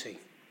fancy?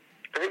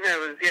 I think there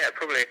was,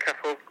 probably a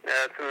couple,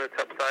 some of the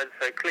top sides.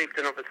 So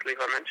Clevedon, obviously,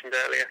 who I mentioned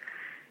earlier,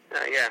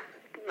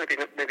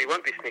 maybe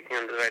won't be sneaking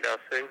under the radar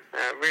soon.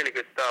 Really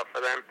good start for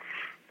them.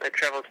 They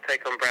travelled to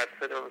take on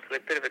Bradford, obviously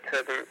a bit of a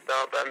turbulent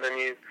start, but under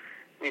new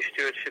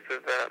stewardship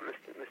of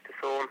Mr.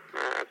 Thorne,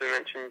 as we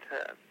mentioned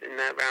in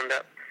their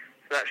roundup.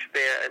 So that should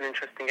be an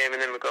interesting game.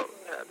 And then we've got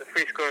the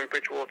free score in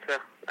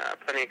Bridgewater,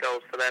 plenty of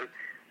goals for them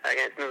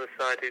against another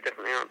side who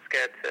definitely aren't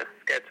scared to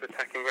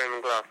attack in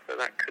Roman Glass. So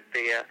that could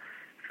be a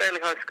fairly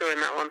high score in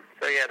that one.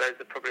 So yeah,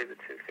 those are probably the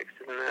 2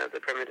 fixtures in the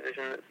Premier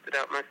Division that stood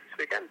out most this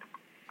weekend.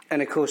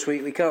 And of course,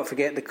 we can't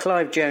forget the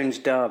Clive Jones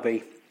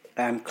derby.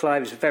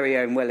 Clive's very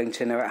own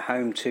Wellington are at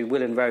home to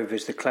Willand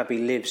Rovers, the club he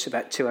lives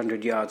about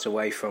 200 yards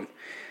away from.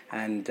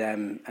 And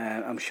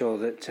I'm sure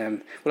that...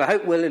 I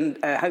hope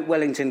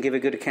Wellington give a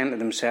good account of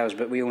themselves,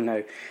 but we all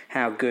know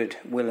how good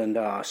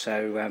Willand are.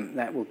 So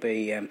that will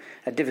be a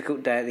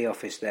difficult day at the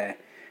office there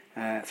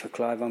for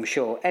Clive, I'm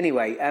sure.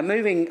 Anyway,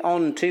 moving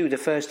on to the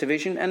First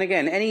Division. And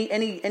again,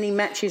 any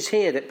matches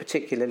here that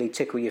particularly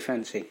tickle your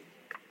fancy?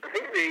 I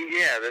think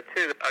the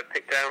two that I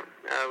picked out,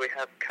 we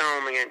have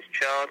Calm against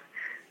Chard,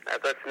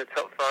 both in the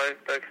top 5,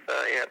 both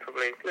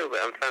probably a little bit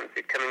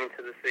unfancied coming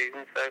into the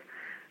season, so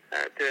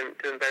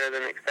doing better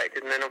than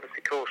expected. And then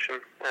obviously Corsham,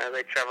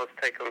 they travel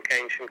to take on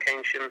Keynsham.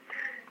 Keynsham,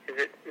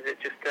 is it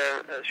just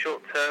a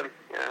short-term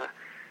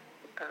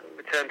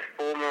return to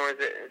form, or is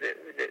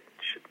it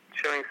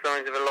showing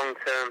signs of a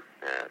long-term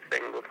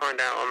thing? We'll find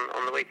out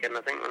on the weekend,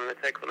 I think, when they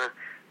take on a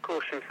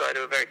Corsham side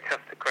who are very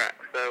tough to crack.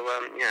 So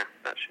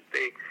that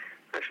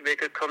should be a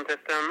good contest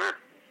down there.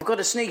 I've got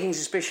a sneaking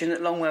suspicion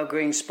that Longwell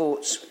Green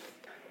Sports,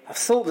 I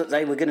thought that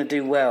they were going to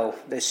do well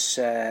this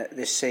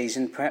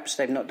season. Perhaps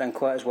they've not done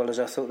quite as well as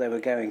I thought they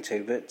were going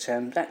to. But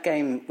that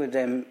game with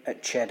them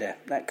at Cheddar,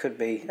 that could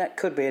be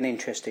an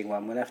interesting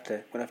one. We'll have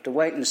to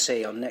wait and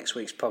see on next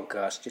week's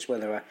podcast just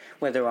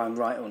whether I'm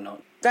right or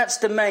not. That's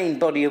the main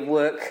body of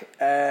work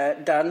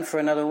done for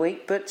another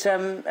week. But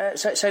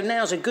so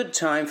now's a good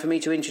time for me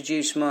to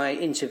introduce my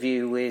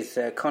interview with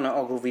Conor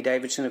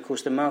Ogilvie-Davidson, of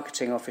course, the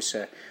marketing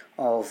officer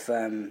of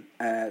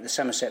the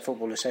Somerset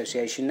Football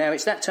Association. Now,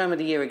 it's that time of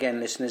the year again,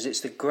 listeners. It's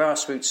the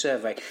Grassroots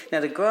Survey. Now,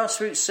 the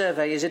Grassroots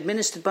Survey is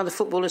administered by the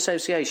Football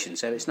Association,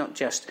 so it's not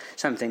just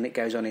something that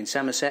goes on in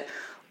Somerset.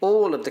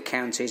 All of the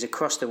counties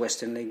across the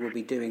Western League will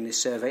be doing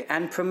this survey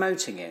and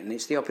promoting it, and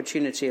it's the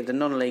opportunity of the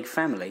non-league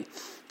family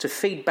to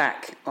feed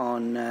back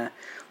on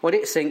what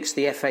it thinks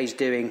the FA's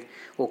doing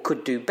or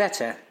could do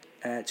better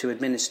to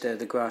administer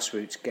the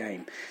grassroots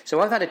game. So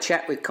I've had a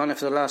chat with Conor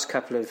for the last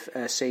couple of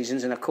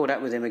seasons, and I've caught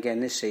up with him again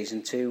this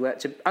season to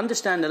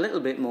understand a little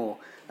bit more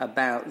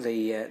about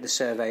the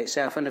survey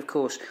itself, and of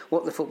course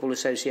what the Football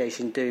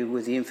Association do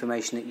with the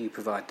information that you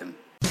provide them.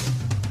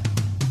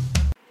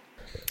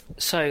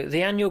 So,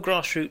 the annual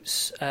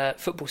Grassroots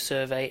Football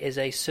Survey is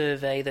a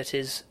survey that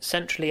is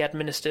centrally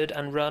administered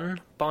and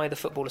run by the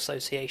Football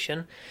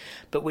Association,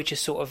 but which is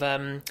sort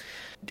of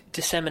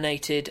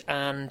disseminated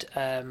and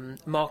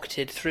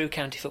marketed through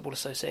county football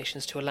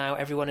associations to allow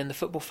everyone in the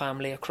football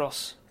family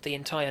across the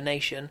entire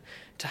nation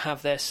to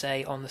have their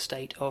say on the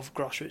state of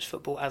grassroots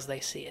football as they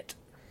see it.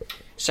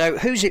 So,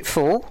 who's it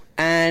for,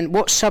 and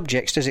what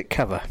subjects does it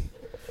cover?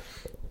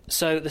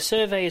 So, the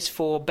survey is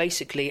for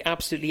basically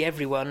absolutely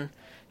everyone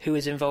who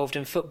is involved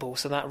in football,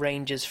 so that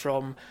ranges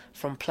from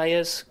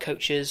players,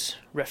 coaches,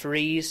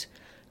 referees,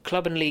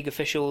 club and league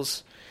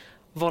officials,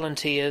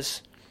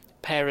 volunteers,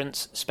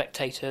 parents,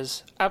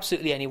 spectators,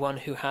 absolutely anyone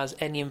who has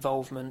any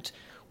involvement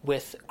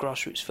with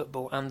grassroots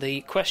football. And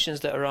the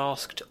questions that are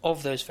asked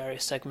of those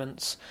various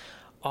segments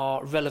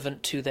are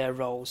relevant to their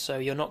roles. So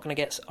you're not going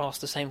to get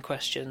asked the same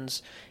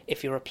questions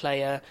if you're a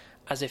player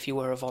as if you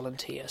were a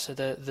volunteer. So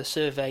the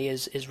survey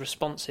is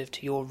responsive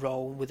to your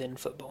role within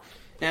football.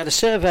 Now, the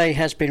survey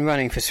has been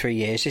running for 3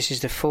 years. This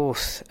is the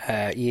fourth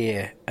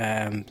year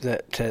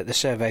that the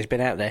survey has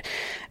been out there.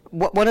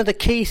 One of the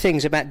key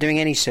things about doing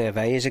any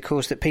survey is, of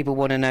course, that people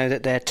want to know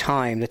that their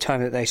time, the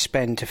time that they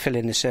spend to fill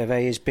in the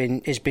survey, has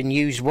been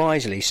used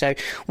wisely. So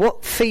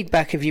what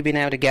feedback have you been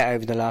able to get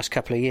over the last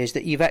couple of years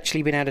that you've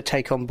actually been able to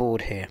take on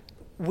board here?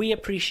 We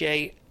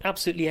appreciate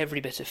absolutely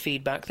every bit of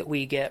feedback that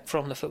we get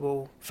from the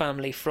football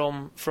family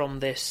from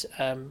this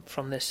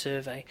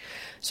survey.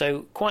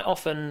 So quite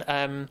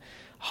often,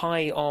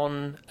 high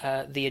on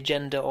the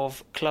agenda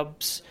of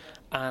clubs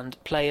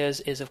and players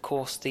is, of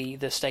course, the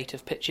state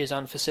of pitches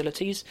and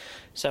facilities.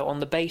 So on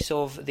the base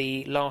of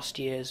the last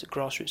year's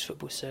grassroots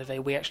football survey,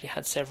 we actually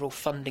had several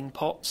funding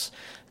pots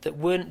that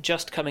weren't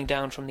just coming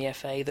down from the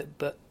FA,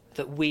 but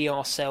that we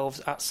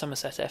ourselves at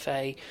Somerset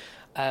FA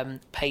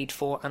paid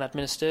for and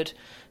administered.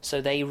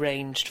 So they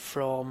ranged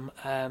from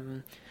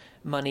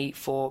money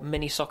for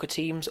mini soccer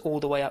teams all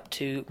the way up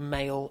to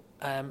male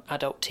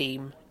adult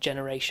team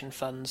generation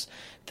funds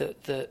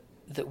that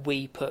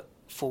we put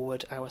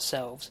forward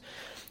ourselves.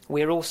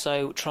 We're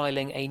also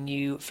trialling a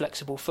new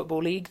flexible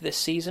football league this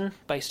season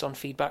based on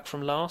feedback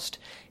from last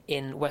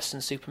in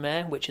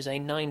Weston-super-Mare, which is a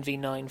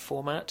 9v9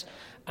 format,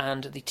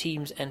 and the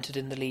teams entered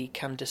in the league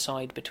can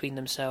decide between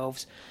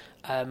themselves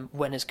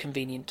when is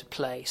convenient to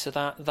play. So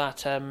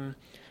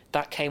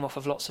that came off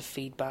of lots of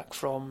feedback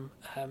from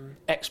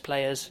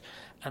ex-players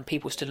and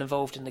people still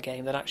involved in the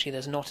game, that actually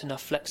there's not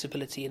enough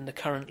flexibility in the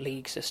current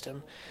league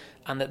system,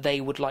 and that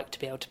they would like to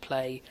be able to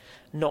play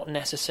not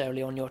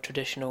necessarily on your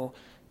traditional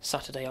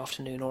Saturday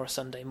afternoon or a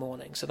Sunday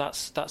morning. So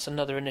that's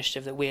another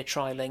initiative that we're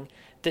trialling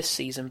this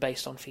season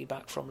based on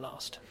feedback from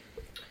last.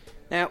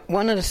 Now,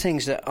 one of the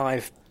things that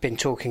I've been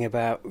talking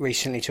about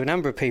recently to a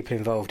number of people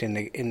involved in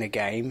the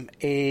game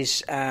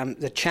is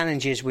the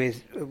challenges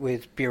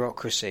with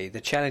bureaucracy, the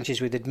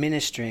challenges with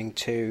administering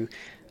to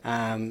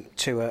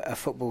a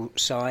football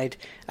side,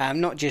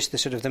 not just the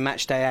sort of the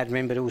match day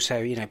admin, but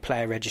also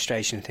player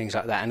registration and things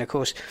like that. And of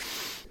course,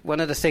 one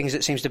of the things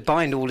that seems to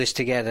bind all this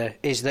together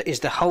is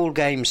the whole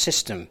game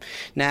system.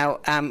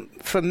 Now,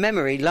 from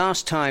memory,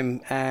 last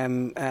time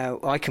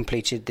I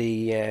completed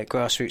the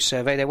grassroots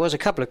survey, there was a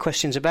couple of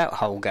questions about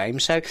whole game.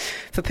 So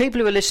for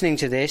people who are listening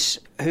to this,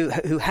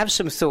 who have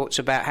some thoughts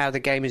about how the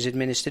game is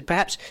administered,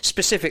 perhaps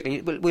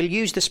specifically, we'll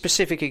use the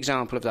specific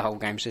example of the whole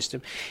game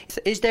system.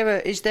 Is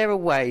there a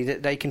way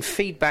that they can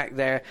feedback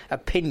their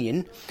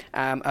opinion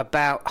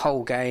about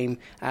whole game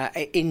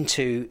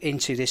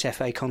into this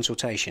FA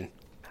consultation?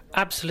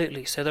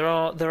 Absolutely. So there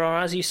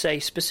are, as you say,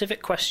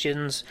 specific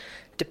questions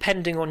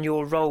depending on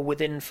your role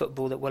within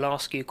football that will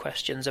ask you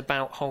questions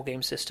about whole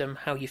game system,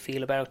 how you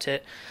feel about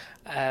it,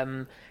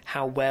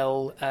 how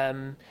well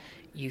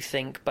you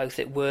think both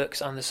it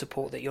works and the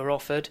support that you're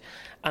offered.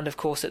 And of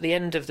course, at the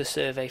end of the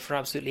survey, for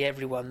absolutely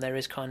everyone, there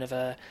is kind of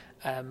a,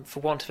 for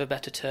want of a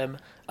better term,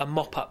 a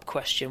mop-up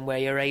question where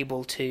you're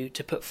able to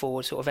put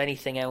forward sort of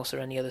anything else or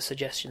any other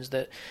suggestions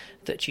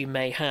that you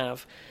may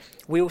have.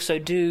 We also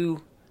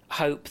do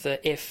hope that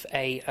if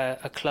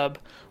a club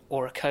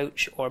or a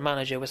coach or a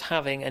manager was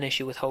having an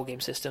issue with whole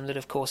game system, that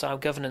of course our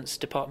governance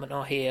department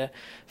are here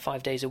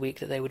 5 days a week,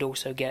 that they would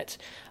also get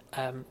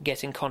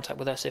in contact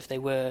with us if they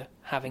were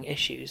having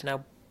issues.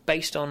 Now,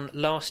 based on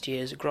last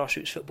year's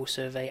grassroots football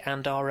survey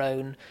and our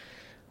own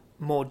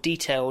more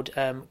detailed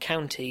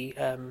county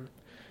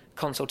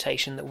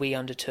consultation that we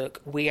undertook,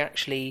 we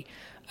actually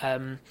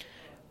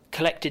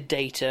collected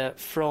data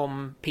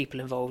from people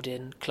involved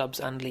in clubs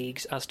and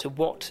leagues as to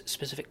what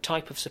specific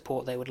type of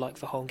support they would like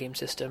for whole game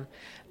system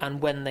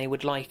and when they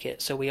would like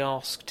it. So we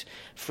asked,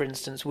 for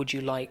instance, would you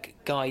like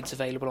guides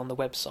available on the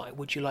website?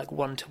 Would you like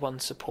one-to-one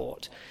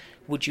support?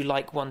 Would you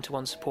like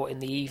one-to-one support in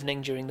the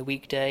evening during the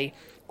weekday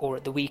or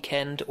at the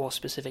weekend or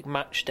specific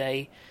match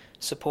day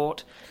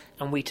support?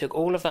 And we took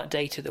all of that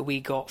data that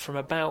we got from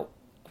about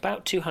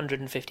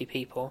 250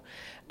 people,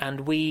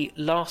 and we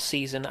last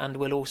season, and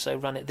we'll also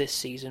run it this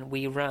season,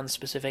 we ran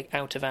specific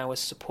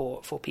out-of-hours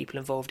support for people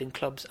involved in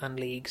clubs and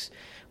leagues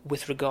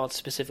with regard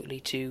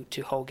specifically to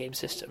whole game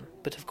system.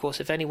 But of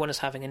course, if anyone is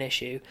having an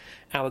issue,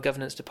 our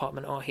governance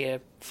department are here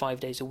 5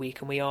 days a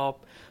week, and we are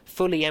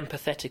fully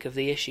empathetic of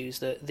the issues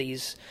that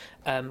these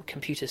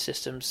computer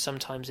systems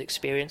sometimes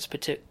experience,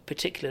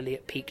 particularly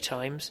at peak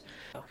times.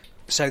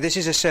 So this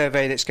is a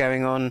survey that's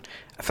going on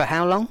for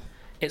how long?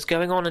 It's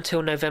going on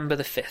until November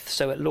the 5th,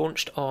 so it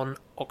launched on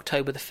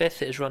October the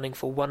 5th. It is running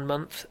for 1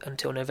 month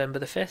until November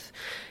the 5th.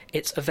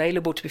 It's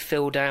available to be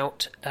filled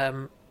out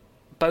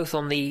both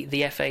on the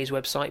FA's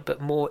website, but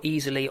more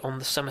easily on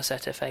the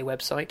Somerset FA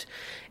website.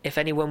 If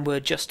anyone were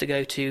just to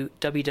go to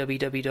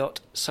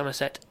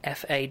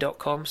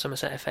www.somersetfa.com,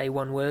 Somerset FA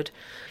one word,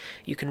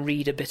 you can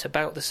read a bit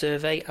about the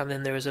survey, and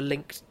then there is a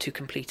link to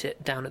complete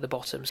it down at the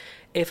bottom.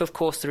 If, of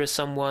course, there is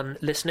someone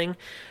listening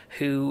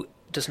who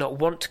does not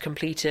want to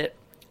complete it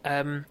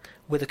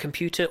with a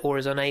computer or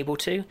is unable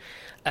to,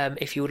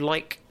 if you would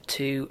like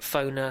to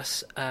phone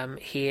us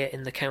here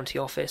in the county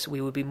office,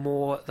 we would be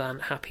more than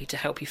happy to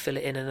help you fill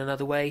it in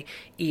another way,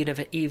 even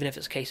if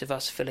it's a case of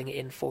us filling it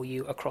in for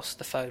you across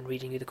the phone,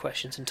 reading you the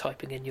questions and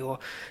typing in your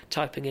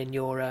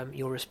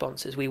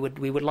responses. We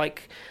would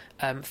like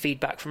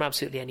feedback from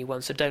absolutely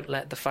anyone, so don't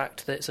let the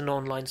fact that it's an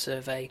online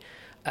survey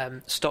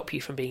stop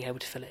you from being able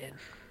to fill it in.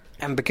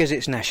 And because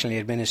it's nationally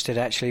administered,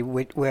 actually,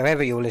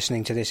 wherever you're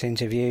listening to this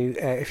interview,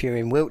 if you're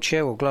in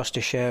Wiltshire or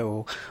Gloucestershire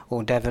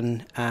or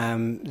Devon,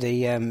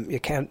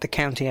 the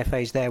county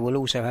FAs there will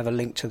also have a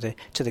link to the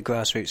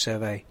grassroots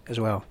survey as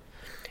well.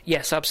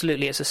 Yes,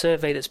 absolutely. It's a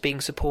survey that's being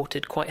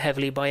supported quite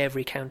heavily by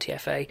every county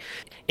FA.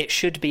 It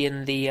should be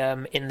in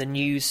the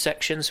news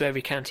section, so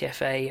every county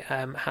FA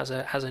has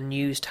a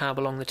news tab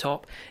along the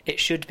top.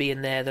 It should be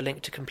in there, the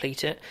link to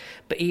complete it.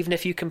 But even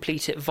if you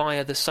complete it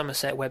via the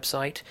Somerset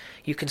website,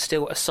 you can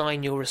still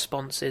assign your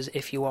responses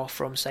if you are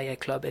from, say, a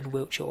club in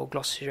Wiltshire or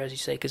Gloucestershire, as you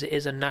say, because it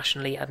is a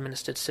nationally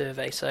administered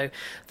survey. So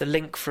the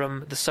link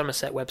from the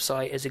Somerset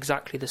website is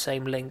exactly the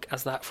same link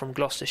as that from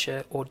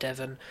Gloucestershire or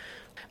Devon.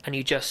 And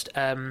you just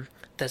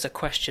there's a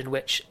question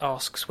which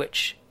asks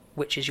which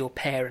is your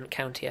parent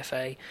county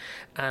FA,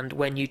 and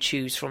when you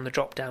choose from the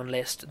drop-down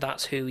list,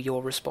 that's who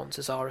your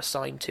responses are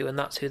assigned to, and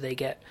that's who they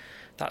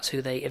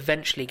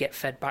eventually get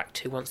fed back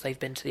to once they've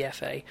been to the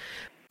FA.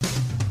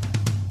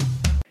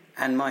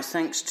 And my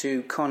thanks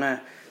to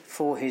Connor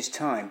for his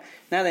time.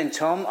 Now then,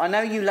 Tom, I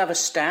know you love a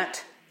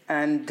stat,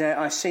 and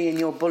I see in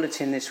your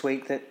bulletin this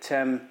week that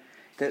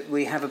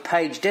we have a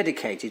page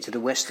dedicated to the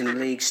Western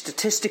League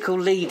statistical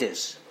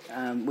leaders.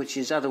 Which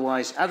is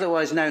otherwise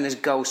known as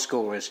goal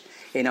scorers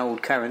in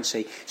old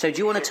currency. So do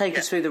you want to take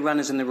us through the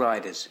runners and the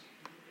riders?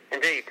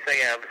 Indeed. So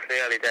obviously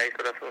early days,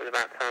 but I thought it was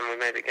about time we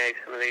maybe gave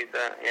some of these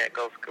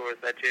goal scorers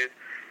their dues.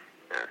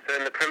 So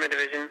in the Premier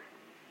Division,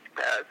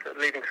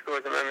 leading scorer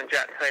at the moment,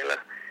 Jack Taylor.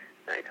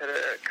 He's had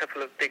a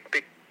couple of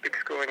big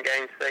scoring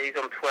games. So he's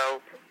on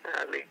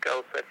 12 league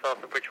goals so far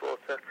for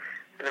Bridgewater.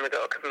 And then we've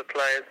got a couple of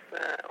players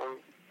on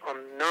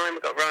 9.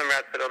 We've got Ryan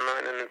Radford on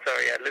 9, and then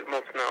Luke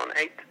Mortimer on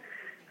 8.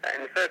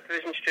 In the First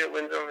Division, Stuart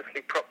Windsor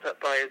obviously propped up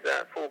by his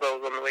 4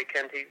 goals on the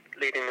weekend. He's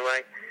leading the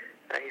way.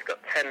 He's got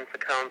 10 for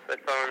Calne so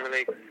far in the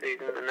league this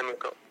season. And then we've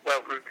got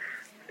Welton,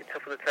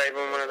 top of the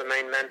table, and one of the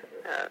main men.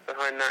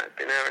 Behind that has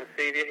been Aaron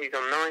Sevier. He's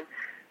on 9.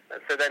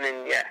 So then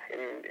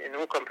in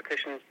all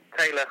competitions,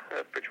 Taylor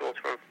of Bridgewater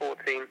on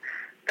 14.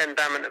 Ben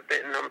Bammond of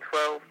Bitton on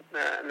 12.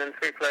 And then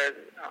 3 players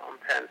on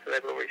 10, so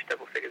they've all reached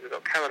double figures. We've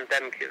got Callum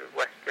Demke of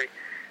Westbury,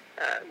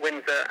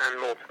 Windsor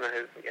and Mortimer,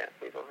 who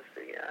we've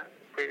obviously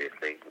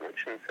previously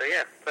mentioned. So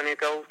plenty of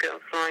goals getting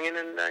flying in,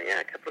 and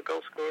a couple of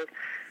goal scorers.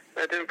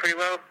 They're doing pretty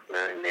well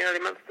in the early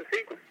months of the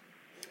season.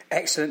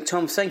 Excellent,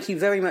 Tom. Thank you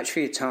very much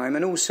for your time,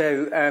 and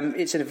also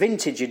it's a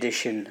vintage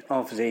edition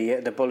of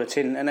the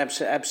bulletin, an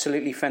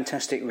absolutely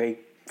fantastic read,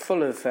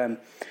 full of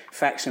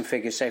facts and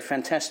figures. So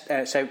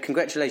fantastic. So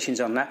congratulations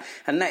on that,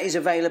 and that is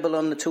available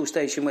on the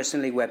Toolstation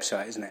Western League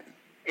website, isn't it?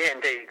 Yeah,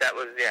 indeed. That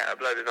was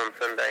uploaded on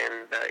Sunday,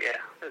 and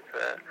it's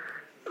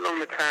along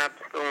the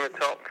tabs, along the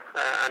top,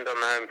 and on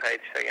the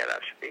homepage. So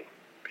that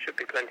should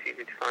be plenty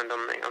easy to find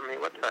on the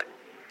website.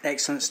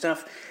 Excellent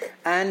stuff.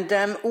 And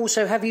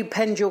also, have you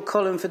penned your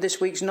column for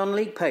this week's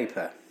non-league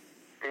paper?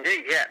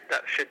 Indeed,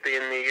 that should be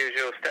in the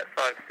usual Step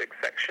 5, 6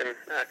 section.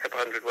 A couple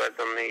hundred words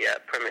on the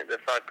 5 Premier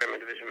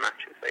Division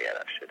matches. So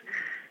that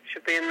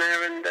should be in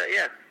there. And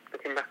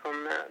looking back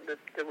on the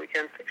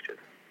weekend fixtures.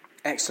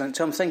 Excellent,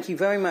 Tom. Thank you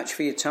very much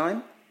for your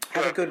time.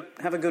 Have a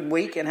good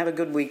week and have a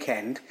good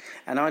weekend.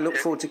 And I look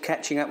forward to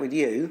catching up with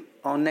you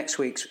on next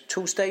week's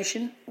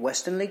Toolstation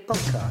Western League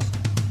podcast.